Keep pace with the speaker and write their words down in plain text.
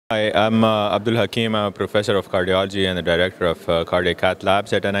Hi, I'm Abdul Hakeem. I'm a professor of cardiology and the director of cardiac Cath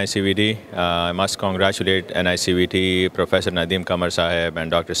Labs at NICVD. I must congratulate NICVD, Professor Nadeem Kamar Sahib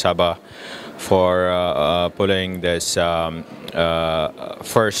and Dr. Sabah for pulling this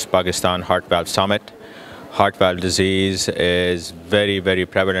first Pakistan Heart Valve Summit. Heart valve disease is very, very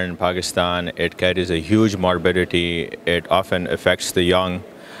prevalent in Pakistan. It carries a huge morbidity. It often affects the young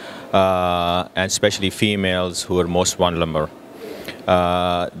and especially females who are most vulnerable.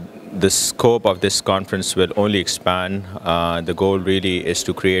 The scope of this conference will only expand. The goal really is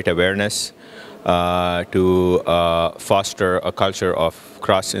to create awareness, to foster a culture of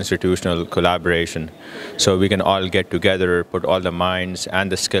cross-institutional collaboration so we can all get together, put all the minds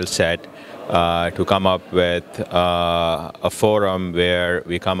and the skill set to come up with a forum where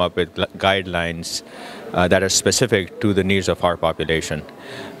we come up with guidelines that are specific to the needs of our population.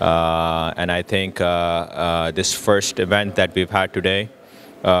 And I think this first event that we've had today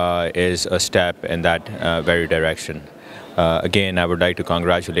is a step in that very direction. Again, I would like to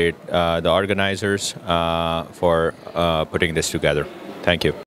congratulate the organizers for putting this together. Thank you.